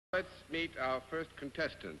Let's meet our first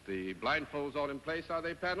contestant. The blindfolds all in place, are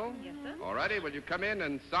they, panel? Yes, sir. All righty, will you come in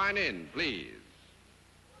and sign in, please?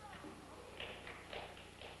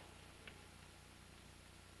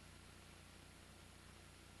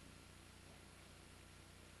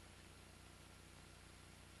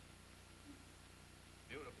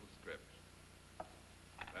 Beautiful script.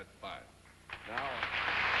 That's fine. Now...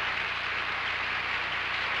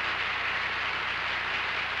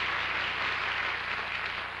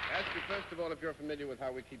 ask you first of all if you're familiar with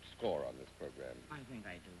how we keep score on this program. I think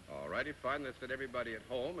I do. All righty, fine. Let's let everybody at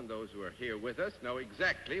home and those who are here with us know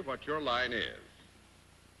exactly what your line is.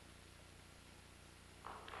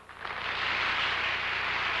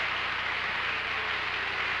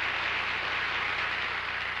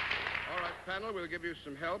 All right, panel, we'll give you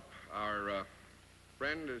some help. Our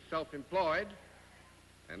friend is self-employed.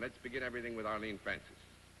 And let's begin everything with Arlene Francis.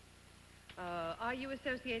 Are you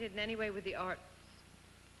associated in any way with the arts?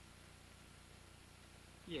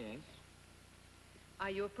 Yes. Are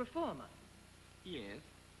you a performer? Yes.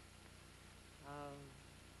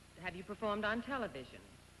 Have you performed on television?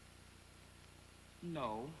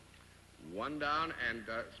 No. One down and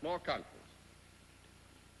small conference.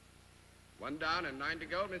 One down and 9 to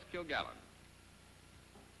go, Miss Kilgallen.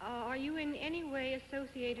 Are you in any way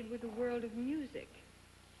associated with the world of music?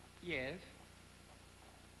 Yes.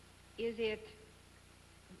 Is it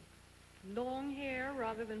long hair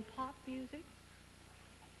rather than pop music?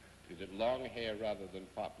 Is it long hair rather than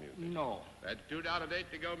pop music? No. That's 2 down and 8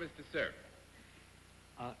 to go, Mr. Cerf.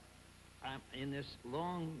 I'm in this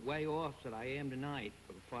long way off that I am tonight,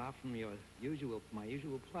 far from my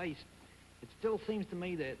usual place. It still seems to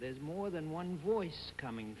me that there's more than one voice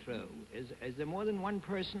coming through. Is there more than one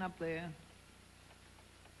person up there?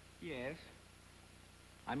 Yes.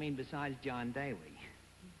 I mean, besides John Daly.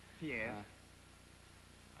 Yes.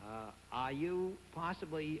 Are you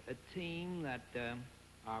possibly a team that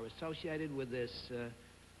are associated with this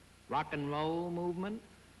rock and roll movement?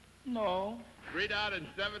 No. 3 down and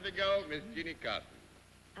 7 to go, Miss Jeannie Carson.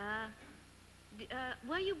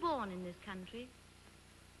 Were you born in this country?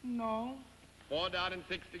 No. 4 down and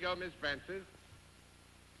 6 to go, Miss Francis.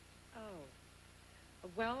 Oh.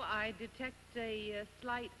 Well, I detect a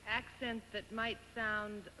slight accent that might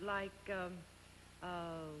sound like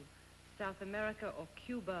South America or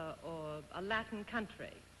Cuba or a Latin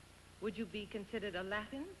country. Would you be considered a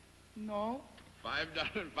Latin? No. 5 down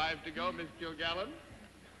and 5 to go, Miss Kilgallen.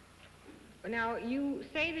 Now, you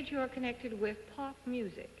say that you're connected with pop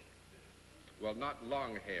music. Well, not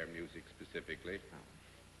long hair music specifically.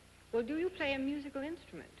 Well, do you play a musical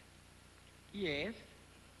instrument? Yes.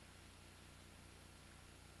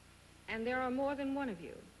 And there are more than one of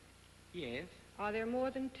you? Yes. Are there more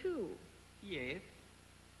than 2? Yes.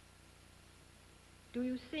 Do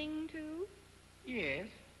you sing, too? Yes.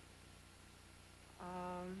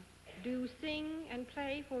 Do you sing and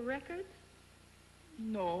play for records?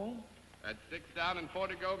 No. That's 6 down and 4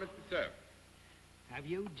 to go, Mr. Cerf. Have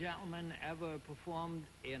you gentlemen ever performed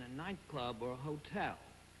in a nightclub or a hotel?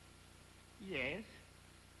 Yes.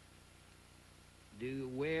 Do you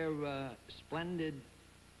wear splendid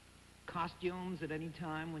costumes at any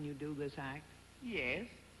time when you do this act? Yes.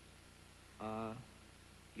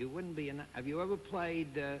 You wouldn't be have you ever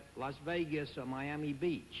played Las Vegas or Miami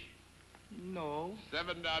Beach? No.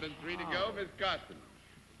 7 down and 3 to go, Miss Carson.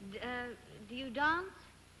 Do you dance?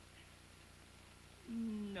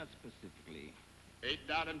 Not specifically. 8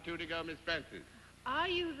 down and 2 to go, Miss Francis. Are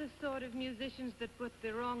you the sort of musicians that put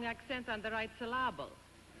the wrong accent on the right syllable?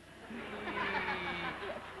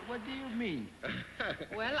 What do you mean?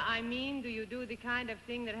 Well, I mean, do you do the kind of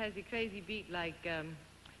thing that has a crazy beat like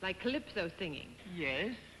Calypso singing?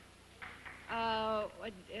 Yes.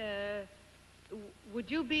 Would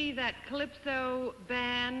you be that Calypso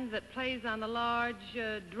band that plays on the large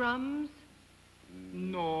drums?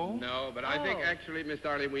 No. No, but I think actually, Miss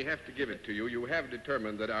Arlene, we have to give it to you. You have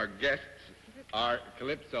determined that our guests are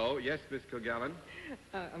Calypso. Yes, Miss Kilgallen?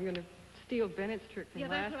 I'm going to steal Bennett's trick from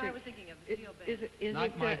last that's what I week. was thinking of, steal Bennett. Is Not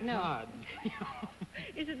it, my no. card.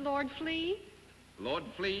 Is it Lord Flea? Lord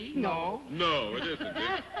Flea? No. No, it isn't.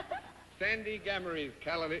 It's Sandy Gamory's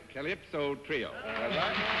Calypso Trio. Is that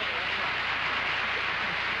right?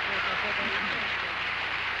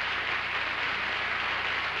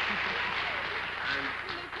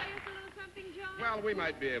 Well, we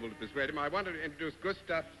might be able to persuade him. I wanted to introduce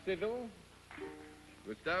Gustav Civil,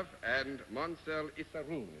 Gustav, and Monsel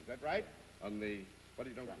Isaroon. Is that right? On the, what do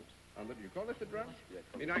you call this a drum?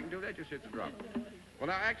 I mean, I can do that, just hit the drum. Well,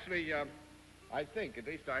 now, actually, I think, at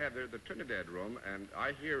least I have the Trinidad room, and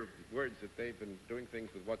I hear words that they've been doing things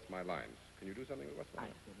with What's My Lines. Can you do something with What's My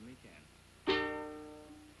Lines? I certainly can.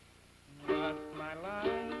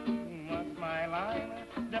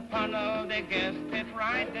 they guessed it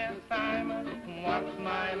right this time. What's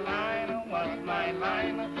my line? What's my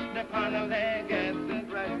line? The panel they guessed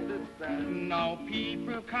it right this time. Now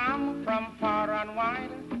people come from far and wide.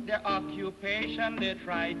 Their occupation they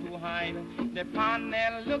try to hide. The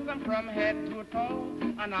panel look them from head to toe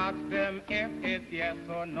and ask them if it's yes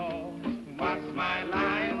or no. What's my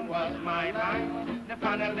line? What's my line? The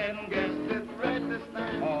panel then guessed it right this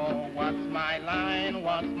time. Oh, what's my line?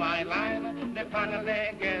 What's my line? The panel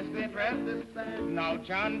they guessed it right this time. Now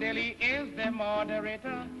John Daly is the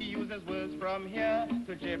moderator. He uses words from here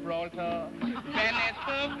to Gibraltar. Dennis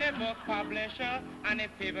Burke, the book publisher, and a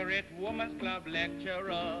favorite woman's club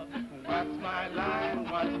lecturer. What's my line?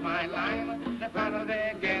 What's my line? The panel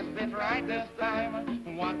they guessed it right this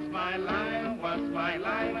time. What's my line? What's my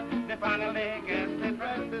line? The panel they guessed it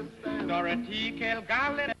right this time. Dorothy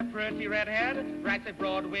Kilgallen, a pretty redhead, writes a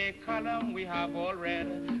Broadway column we have all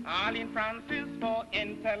read. Arlene Francis for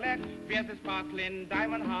intellect, bears a sparkling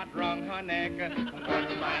diamond heart round her neck.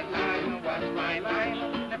 What's my line? What's my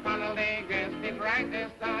line? The panel they guessed it right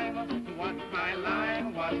this time. What's my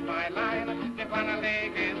line? What's my line? The panel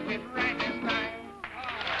they guessed it right this time.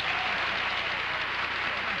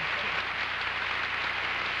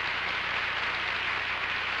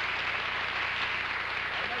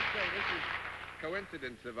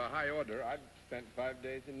 Coincidence of a high order. I've spent 5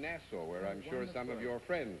 days in Nassau, where I'm sure some of your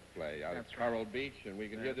friends play, out at Coral Beach, and we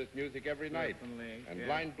can hear this music every night. And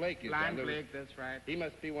Blind Blake is Blind Blake, that's right. He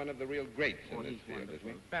must be one of the real greats in this field, isn't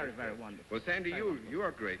he? Very, very wonderful. Well, Sandy, you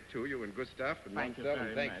are great, too. You and Gustav and Thank you Mansell,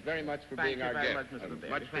 and very thanks much. very much for Thank being you our very guest. much, Mr. And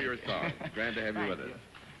Bailey. much for Thank your you. song. Grand to have you Thank with you. us.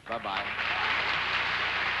 Bye-bye.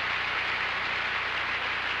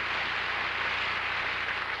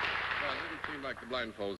 Well, it didn't seem like the blindfolds